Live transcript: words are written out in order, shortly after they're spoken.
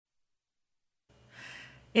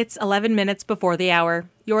It's 11 minutes before the hour.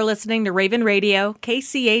 You're listening to Raven Radio,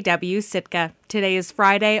 KCAW Sitka. Today is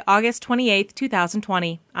Friday, August 28,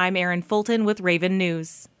 2020. I'm Erin Fulton with Raven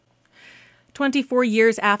News. 24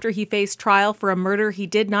 years after he faced trial for a murder he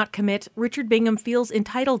did not commit, Richard Bingham feels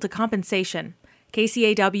entitled to compensation.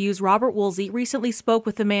 KCAW's Robert Woolsey recently spoke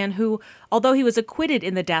with the man who, although he was acquitted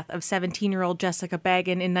in the death of 17-year-old Jessica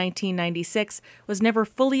Baggin in 1996, was never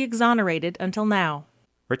fully exonerated until now.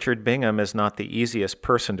 Richard Bingham is not the easiest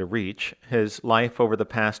person to reach. His life over the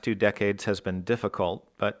past 2 decades has been difficult,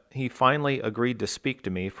 but he finally agreed to speak to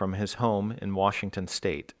me from his home in Washington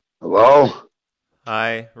State. Hello?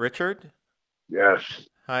 Hi, Richard? Yes.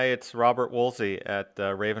 Hi, it's Robert Woolsey at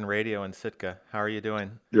Raven Radio in Sitka. How are you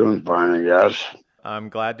doing? Doing fine, I guess. I'm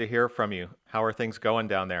glad to hear from you. How are things going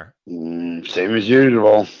down there? Same as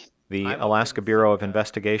usual. The Alaska Bureau of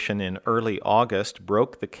Investigation in early August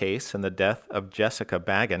broke the case in the death of Jessica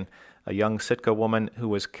Baggin, a young Sitka woman who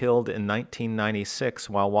was killed in 1996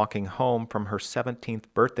 while walking home from her 17th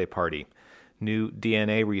birthday party. New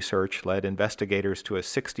DNA research led investigators to a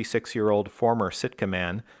 66-year-old former Sitka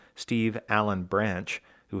man, Steve Allen Branch,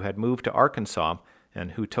 who had moved to Arkansas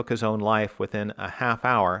and who took his own life within a half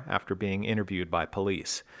hour after being interviewed by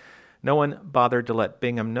police. No one bothered to let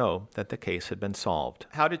Bingham know that the case had been solved.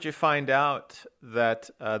 How did you find out that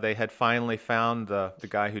they had finally found the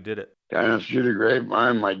guy who did it? Kind of through the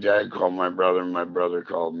grapevine. My dad called my brother, and my brother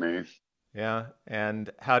called me. Yeah, and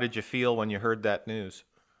how did you feel when you heard that news?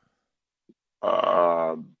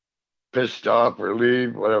 Pissed off,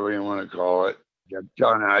 relieved, whatever you want to call it.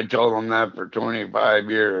 I told them that for 25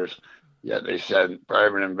 years. Yet they sent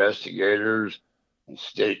private investigators and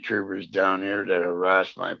state troopers down here to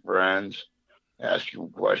harass my friends, ask them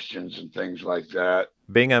questions and things like that.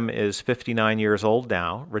 Bingham is 59 years old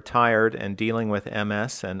now, retired and dealing with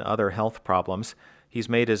MS and other health problems. He's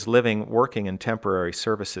made his living working in temporary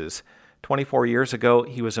services. 24 years ago,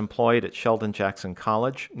 he was employed at Sheldon Jackson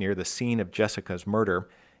College near the scene of Jessica's murder.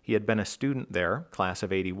 He had been a student there, class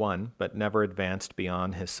of 81, but never advanced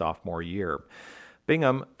beyond his sophomore year.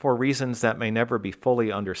 Bingham, for reasons that may never be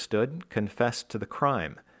fully understood, confessed to the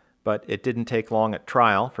crime, but it didn't take long at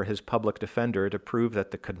trial for his public defender to prove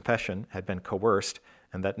that the confession had been coerced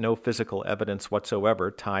and that no physical evidence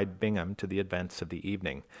whatsoever tied Bingham to the events of the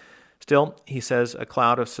evening. Still, he says a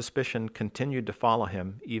cloud of suspicion continued to follow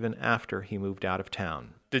him even after he moved out of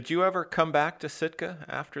town. Did you ever come back to Sitka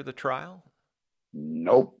after the trial?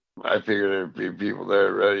 Nope. I figured there'd be people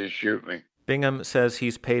there ready to shoot me. Bingham says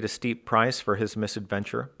he's paid a steep price for his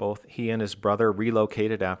misadventure. Both he and his brother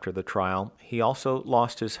relocated after the trial. He also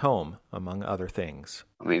lost his home, among other things.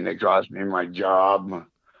 I mean, they cost me my job.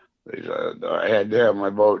 I had to have my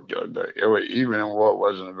boat. Even in what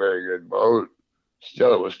wasn't a very good boat,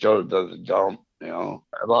 still it was towed to the dump.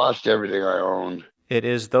 I lost everything I owned. It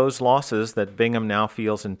is those losses that Bingham now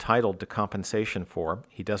feels entitled to compensation for.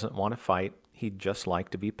 He doesn't want to fight. He'd just like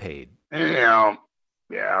to be paid.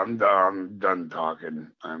 Yeah, I'm done talking.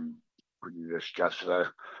 I'm pretty disgusted. I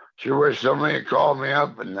sure wish somebody had called me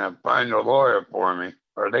up and find a lawyer for me.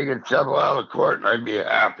 Or they could settle out of court and I'd be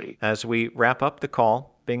happy. As we wrap up the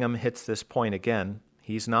call, Bingham hits this point again.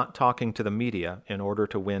 He's not talking to the media in order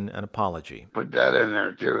to win an apology. Put that in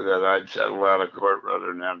there, too, that I'd settle out of court rather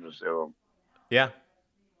than have to sue them. Yeah,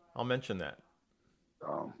 I'll mention that.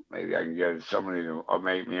 So maybe I can get somebody to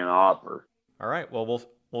make me an offer. All right, well,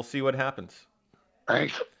 we'll see what happens.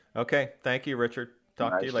 Thanks. Okay, thank you, Richard.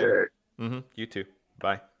 Talk to you later. You too.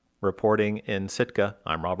 Bye. Reporting in Sitka,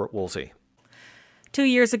 I'm Robert Woolsey. 2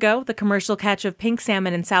 years ago, the commercial catch of pink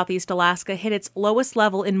salmon in southeast Alaska hit its lowest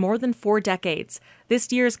level in more than 4 decades.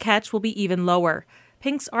 This year's catch will be even lower.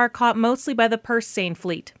 Pinks are caught mostly by the purse seine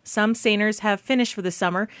fleet. Some seiners have finished for the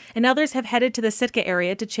summer, and others have headed to the Sitka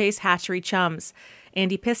area to chase hatchery chums.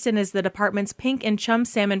 Andy Piston is the department's pink and chum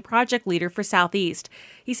salmon project leader for Southeast.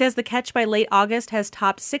 He says the catch by late August has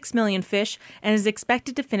topped 6 million fish and is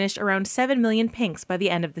expected to finish around 7 million pinks by the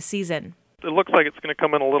end of the season. It looks like it's going to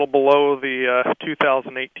come in a little below the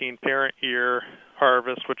 2018 parent year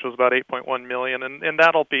harvest, which was about 8.1 million, and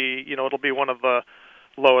that'll be, it'll be one of the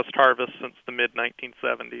lowest harvests since the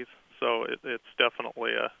mid-1970s. So it's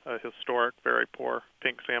definitely a historic, very poor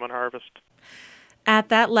pink salmon harvest. At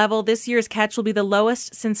that level, this year's catch will be the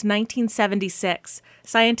lowest since 1976.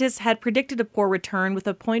 Scientists had predicted a poor return with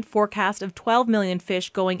a point forecast of 12 million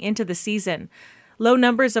fish going into the season. Low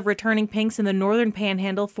numbers of returning pinks in the northern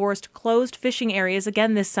panhandle forced closed fishing areas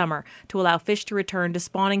again this summer to allow fish to return to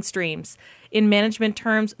spawning streams. In management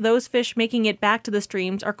terms, those fish making it back to the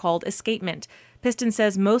streams are called escapement. Piston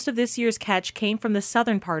says most of this year's catch came from the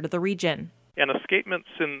southern part of the region. And escapements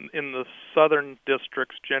in the southern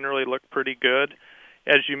districts generally look pretty good.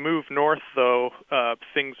 As you move north, though,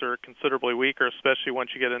 things are considerably weaker, especially once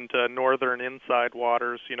you get into northern inside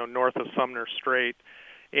waters, north of Sumner Strait.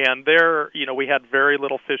 And there, we had very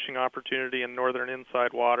little fishing opportunity in northern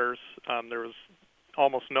inside waters. There was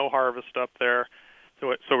almost no harvest up there.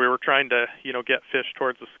 So we were trying to, get fish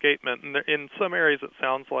towards escapement. And in some areas, it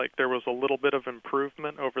sounds like there was a little bit of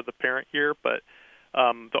improvement over the parent year, but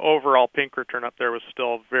the overall pink return up there was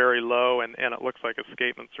still very low, and it looks like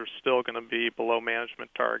escapements are still going to be below management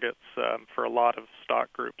targets for a lot of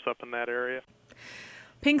stock groups up in that area.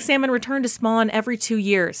 Pink salmon return to spawn every 2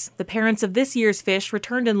 years. The parents of this year's fish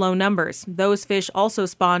returned in low numbers. Those fish also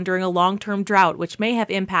spawned during a long-term drought, which may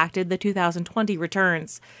have impacted the 2020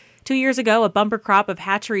 returns. 2 years ago, a bumper crop of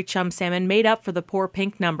hatchery chum salmon made up for the poor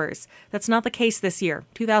pink numbers. That's not the case this year.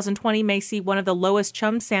 2020 may see one of the lowest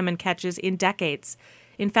chum salmon catches in decades.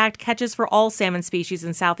 In fact, catches for all salmon species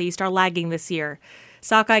in Southeast are lagging this year.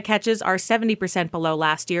 Sockeye catches are 70% below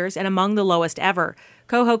last year's and among the lowest ever.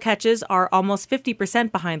 Coho catches are almost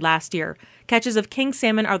 50% behind last year. Catches of king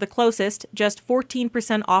salmon are the closest, just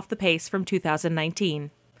 14% off the pace from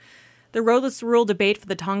 2019. The roadless rule debate for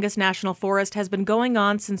the Tongass National Forest has been going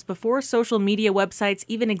on since before social media websites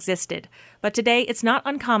even existed. But today, it's not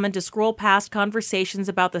uncommon to scroll past conversations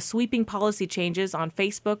about the sweeping policy changes on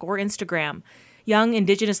Facebook or Instagram. Young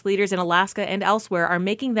Indigenous leaders in Alaska and elsewhere are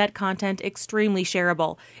making that content extremely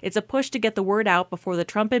shareable. It's a push to get the word out before the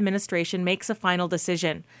Trump administration makes a final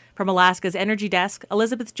decision. From Alaska's Energy Desk,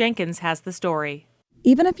 Elizabeth Jenkins has the story.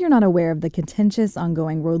 Even if you're not aware of the contentious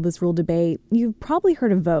ongoing roadless rule debate, you've probably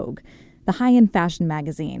heard of Vogue, the high-end fashion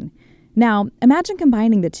magazine. Now, imagine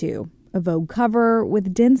combining the two, a Vogue cover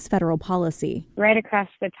with dense federal policy. Right across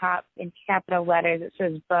the top in capital letters, it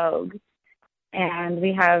says Vogue. And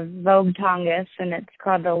we have Vogue Tongass, and it's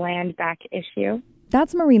called the Land Back issue.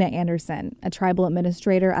 That's Marina Anderson, a tribal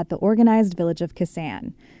administrator at the organized village of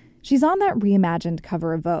Kisan. She's on that reimagined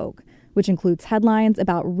cover of Vogue, which includes headlines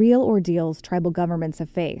about real ordeals tribal governments have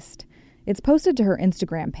faced. It's posted to her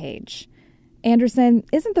Instagram page. Anderson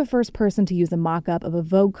isn't the first person to use a mock-up of a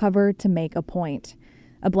Vogue cover to make a point.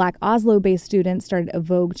 A Black Oslo-based student started a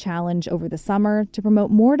Vogue challenge over the summer to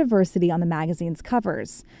promote more diversity on the magazine's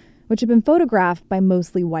covers, which have been photographed by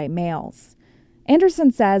mostly white males.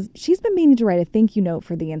 Anderson says she's been meaning to write a thank you note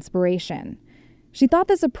for the inspiration. She thought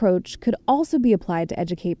this approach could also be applied to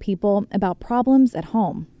educate people about problems at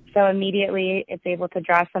home. So immediately it's able to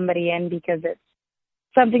draw somebody in because it's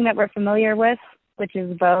something that we're familiar with, which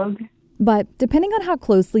is Vogue. But depending on how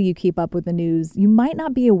closely you keep up with the news, you might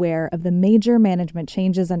not be aware of the major management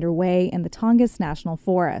changes underway in the Tongass National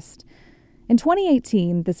Forest. In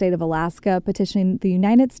 2018, the state of Alaska petitioned the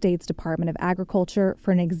United States Department of Agriculture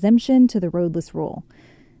for an exemption to the roadless rule.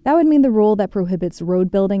 That would mean the rule that prohibits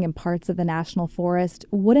road building in parts of the national forest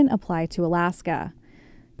wouldn't apply to Alaska.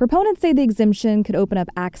 Proponents say the exemption could open up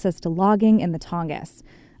access to logging in the Tongass,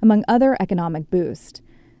 among other economic boosts.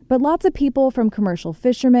 But lots of people, from commercial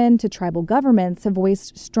fishermen to tribal governments, have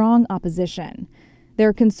voiced strong opposition. There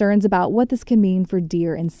are concerns about what this can mean for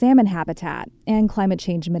deer and salmon habitat and climate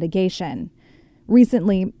change mitigation.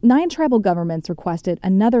 Recently, 9 tribal governments requested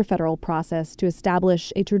another federal process to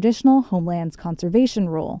establish a traditional homelands conservation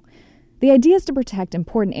rule. The idea is to protect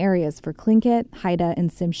important areas for Tlingit, Haida, and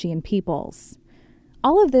Tsimshian peoples.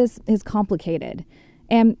 All of this is complicated,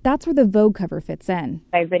 and that's where the Vogue cover fits in.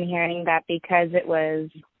 I've been hearing that because it was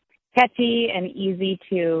catchy and easy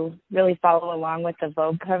to really follow along with the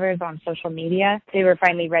Vogue covers on social media, they were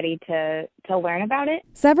finally ready to learn about it.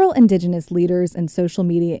 Several Indigenous leaders and social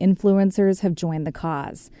media influencers have joined the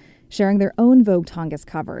cause, sharing their own Vogue Tongass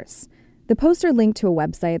covers. The posts are linked to a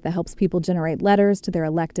website that helps people generate letters to their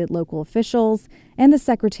elected local officials and the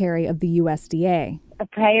Secretary of the USDA. A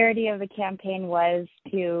priority of the campaign was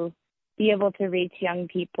to be able to reach young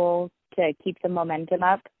people to keep the momentum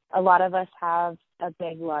up. A lot of us have a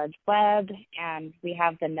big, large web, and we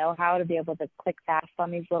have the know-how to be able to click fast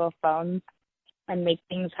on these little phones and make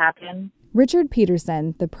things happen. Richard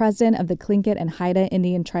Peterson, the president of the Tlingit and Haida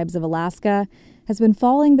Indian Tribes of Alaska, has been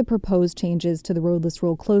following the proposed changes to the roadless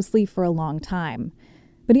rule closely for a long time.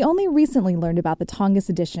 But he only recently learned about the Tongass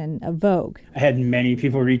edition of Vogue. I had many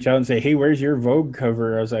people reach out and say, hey, where's your Vogue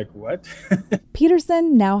cover? I was like, what?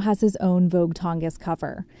 Peterson now has his own Vogue Tongass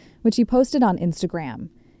cover, which he posted on Instagram.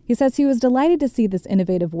 He says he was delighted to see this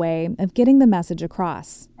innovative way of getting the message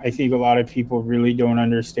across. I think a lot of people really don't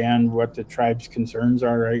understand what the tribe's concerns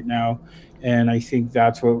are right now. And I think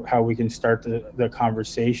that's how we can start the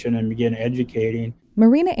conversation and begin educating.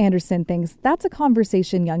 Marina Anderson thinks that's a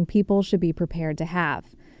conversation young people should be prepared to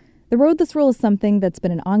have. The roadless rule is something that's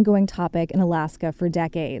been an ongoing topic in Alaska for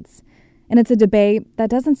decades. And it's a debate that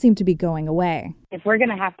doesn't seem to be going away. If we're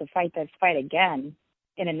going to have to fight this fight again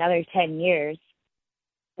in another 10 years,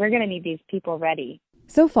 we're going to need these people ready.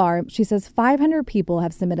 So far, she says 500 people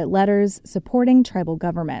have submitted letters supporting tribal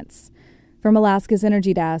governments. From Alaska's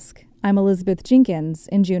Energy Desk, I'm Elizabeth Jenkins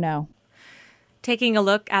in Juneau. Taking a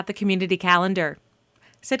look at the community calendar.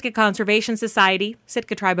 Sitka Conservation Society,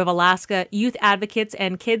 Sitka Tribe of Alaska, Youth Advocates,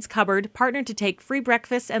 and Kids Cupboard partnered to take free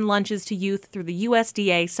breakfasts and lunches to youth through the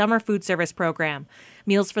USDA Summer Food Service Program.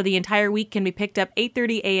 Meals for the entire week can be picked up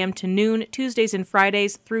 8:30 a.m. to noon, Tuesdays and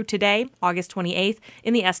Fridays through today, August 28th,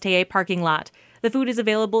 in the STA parking lot. The food is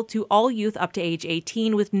available to all youth up to age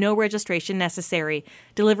 18 with no registration necessary.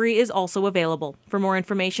 Delivery is also available. For more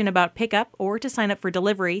information about pickup or to sign up for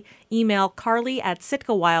delivery, email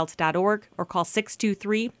carly@sitkawild.org or call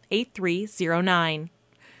 623-8309.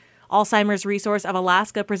 Alzheimer's Resource of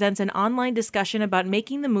Alaska presents an online discussion about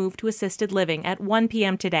making the move to assisted living at 1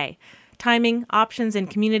 p.m. today. Timing, options, and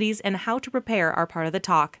communities and how to prepare are part of the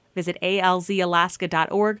talk. Visit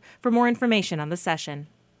alzalaska.org for more information on the session.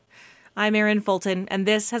 I'm Erin Fulton, and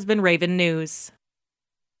this has been Raven News.